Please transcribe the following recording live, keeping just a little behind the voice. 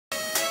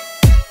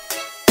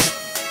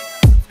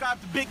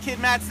subscribe to Big Kid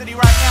Mad City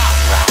right now.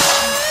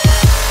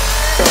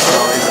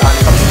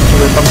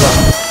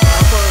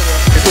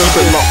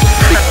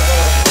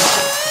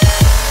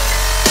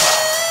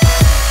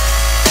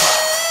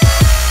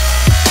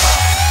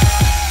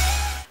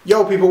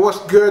 Yo people, what's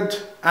good?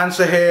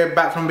 Answer here,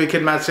 back from Big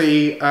Kid Mad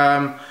City.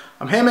 I'm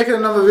here making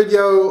another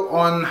video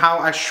on how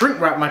I shrink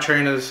wrap my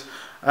trainers.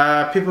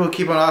 People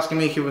keep on asking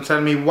me, keep on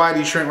telling me, why do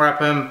you shrink wrap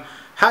them?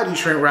 How do you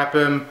shrink wrap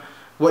them?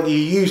 What do you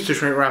use to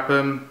shrink wrap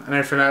them? And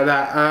everything like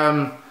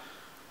that.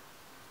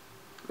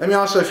 Let me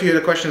answer a few of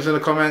the questions in the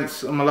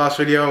comments on my last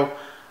video.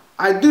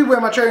 I do wear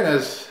my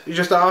trainers. It's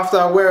just that after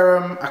I wear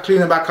them, I clean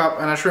them back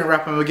up and I shrink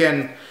wrap them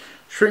again.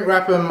 Shrink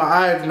wrap them,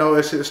 I've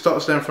noticed it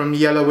stops them from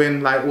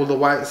yellowing, like all the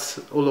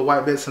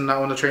white bits and that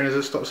on the trainers.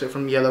 It stops it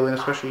from yellowing,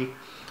 especially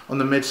on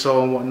the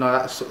midsole and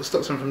whatnot. That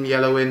stops them from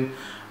yellowing.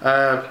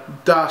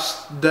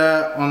 Dust,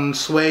 dirt on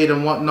suede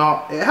and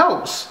whatnot. It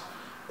helps.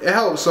 It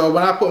helps. So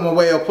when I put them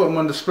away or put them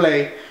on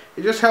display,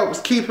 it just helps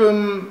keep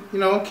them, you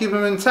know, keep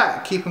them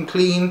intact, keep them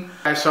clean.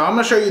 So I'm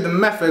gonna show you the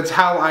methods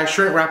how I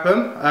shrink wrap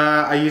them.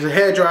 I use a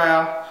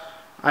hairdryer.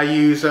 I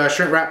use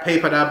shrink wrap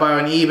paper that I buy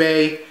on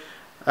eBay.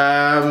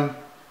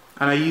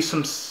 And I use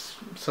some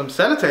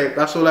sellotape.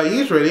 That's all I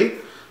use really.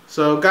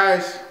 So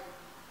guys,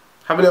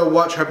 have a little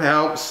watch, hope it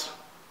helps.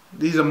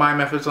 These are my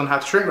methods on how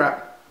to shrink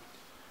wrap.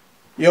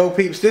 Yo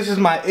peeps, this is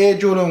my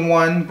AirJordan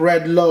 1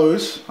 Bred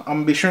lows. I'm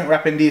gonna be shrink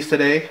wrapping these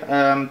today.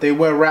 They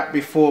were wrapped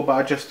before, but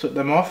I just took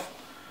them off.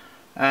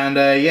 And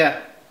yeah,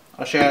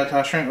 I'll show you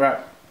how to shrink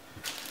wrap.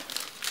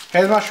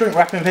 Here's my shrink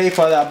wrapping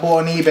paper that I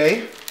bought on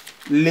eBay.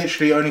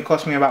 Literally only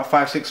cost me about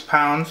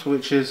 £5–6,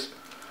 which is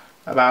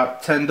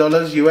about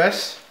 $10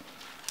 US.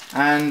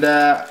 And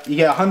you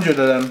get 100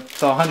 of them,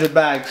 so 100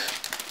 bags.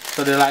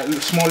 So they're like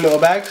small little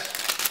bags.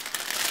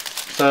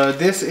 So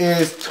this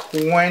is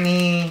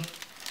 20,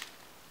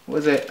 what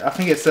is it? I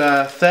think it's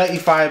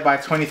 35 by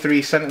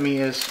 23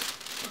 centimeters.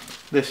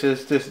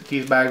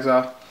 These bags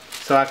are.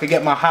 So I could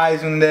get my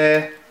highs in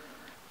there,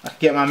 I could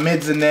get my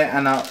mids in there,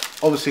 and I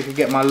obviously could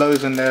get my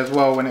lows in there as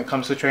well when it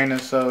comes to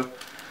trainers. So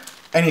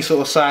any sort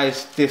of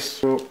size,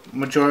 this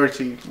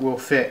majority will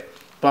fit.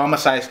 But I'm a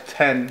size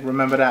 10,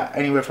 remember that,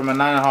 anywhere from a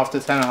 9.5 to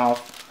 10.5.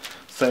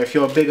 So if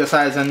you're a bigger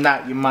size than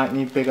that, you might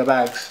need bigger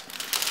bags.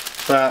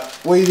 But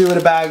what you do with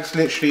the bags,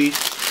 literally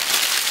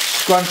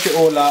scrunch it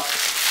all up.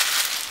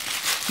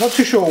 Not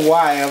too sure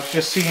why, I was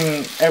just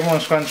seeing everyone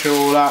scrunch it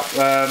all up.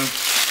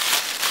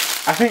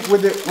 I think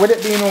with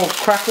it being all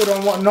crackled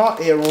and whatnot,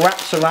 it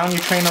wraps around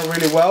your trainer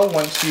really well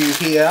once you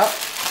heat it up.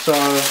 So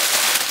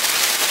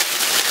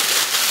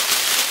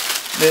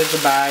there's the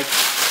bag.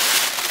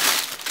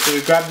 So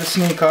we grab the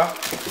sneaker,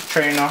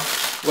 trainer,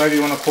 whatever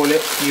you want to call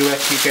it,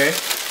 US, UK.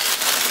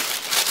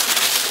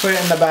 Put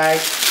it in the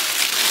bag.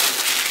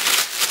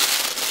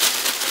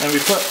 And we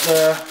put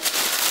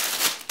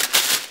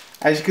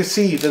as you can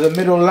see, the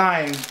middle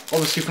line,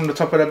 obviously from the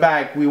top of the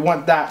bag, we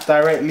want that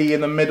directly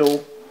in the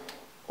middle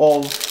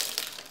of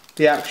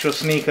the actual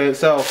sneaker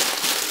itself.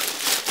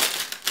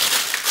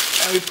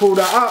 And we pull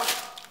that up.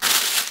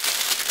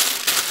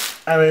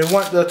 And we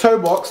want the toe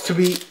box to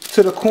be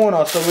to the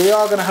corner, so we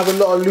are going to have a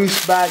lot of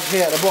loose bag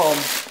here at the bottom.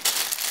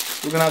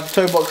 We're going to have the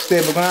toe box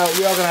there, but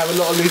we are going to have a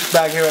lot of loose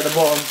bag here at the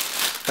bottom.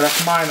 But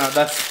that's minor,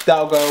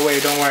 that'll go away,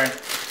 don't worry.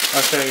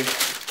 I'll show you.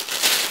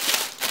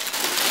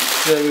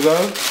 There we go.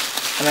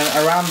 And then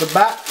around the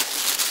back,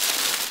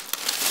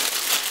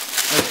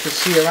 as you can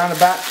see around the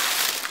back,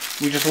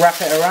 we just wrap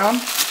it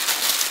around.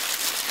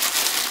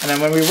 And then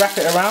when we wrap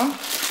it around,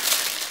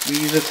 we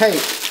use a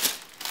tape.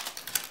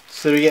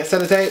 So we get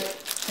sellotape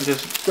and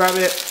just grab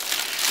it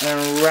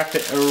and wrap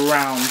it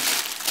around.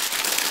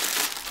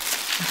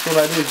 That's all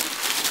I do.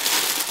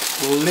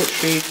 We'll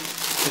literally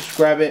just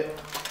grab it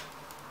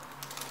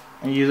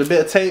and use a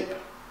bit of tape,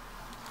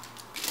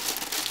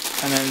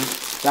 and then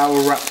that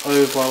will wrap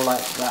over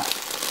like that.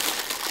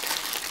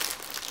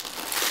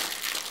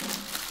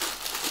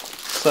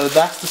 So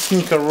that's the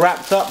sneaker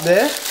wrapped up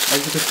there,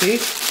 as you can see.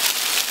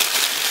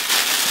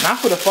 Now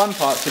for the fun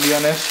part, to be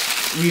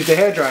honest, we use the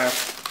hairdryer.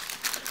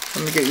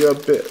 Let me get you a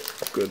bit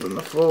good on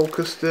the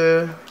focus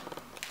there.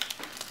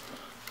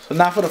 So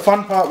now for the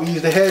fun part, we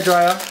use the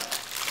hairdryer.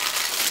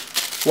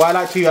 What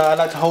I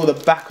like to hold the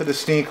back of the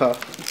sneaker.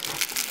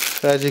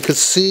 So as you can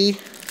see,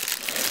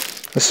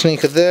 the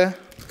sneaker there.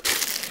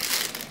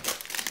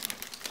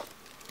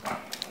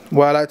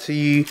 What I like to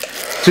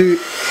do,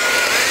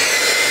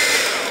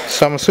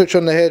 so I'm going to switch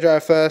on the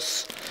hairdryer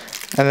first,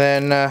 and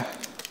then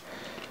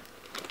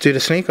do the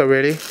sneaker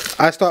really.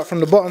 I start from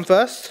the bottom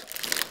first.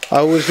 I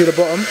always do the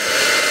bottom.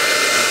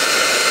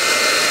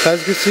 So as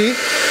you can see,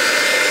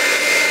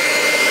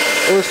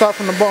 always start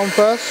from the bottom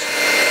first.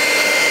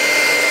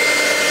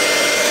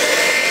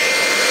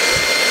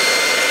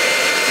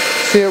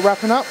 See it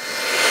wrapping up.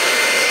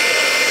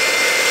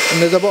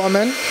 And there's the bottom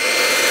end.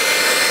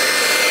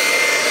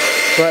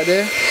 Right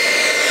there.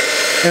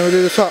 And we'll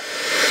do the top.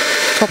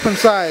 Top and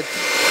side.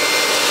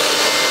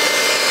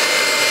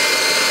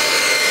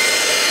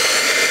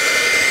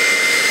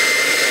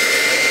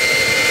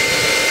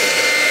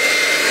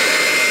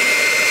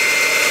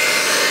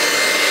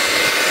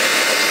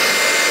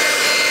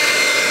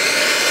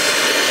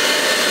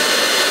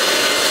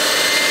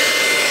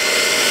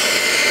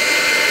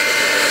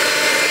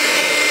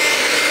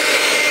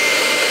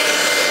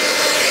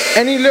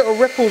 any little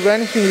ripples or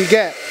anything you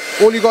get,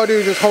 all you gotta do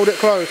is just hold it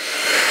close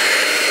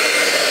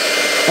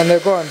and they're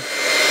gone.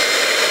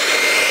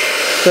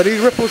 So these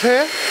ripples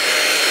here,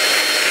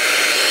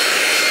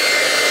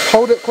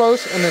 hold it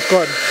close and it's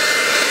gone.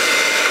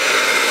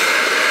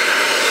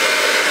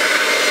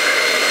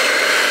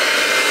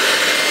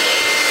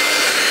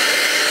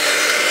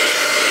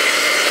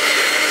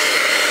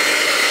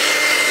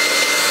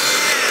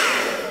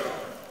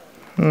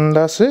 And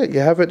that's it, you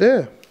have it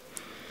there.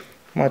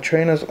 My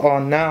trainers are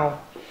now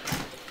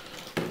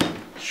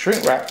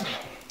shrink wrapped.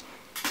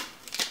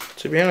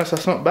 To be honest,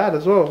 that's not bad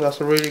as well. That's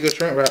a really good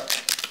shrink wrap.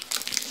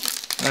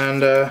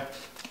 And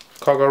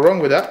can't go wrong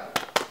with that.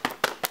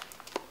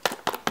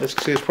 As you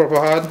can see, it's proper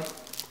hard.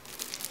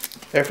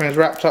 Everything's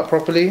wrapped up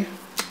properly.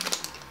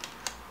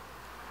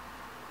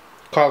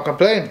 Can't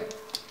complain.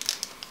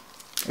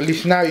 At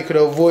least now you could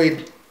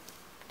avoid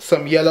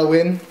some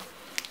yellowing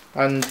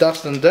and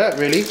dust and dirt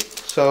really.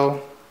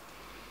 So,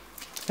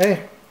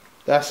 hey,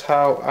 that's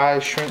how I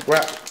shrink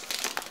wrap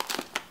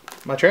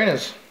my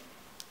trainers.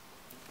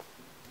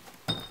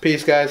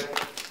 Peace, guys.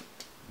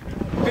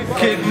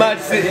 Kid Mad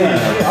City.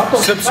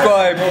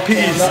 Subscribe,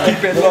 peace,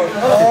 keep it locked.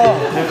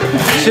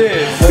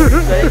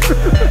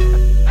 Cheers.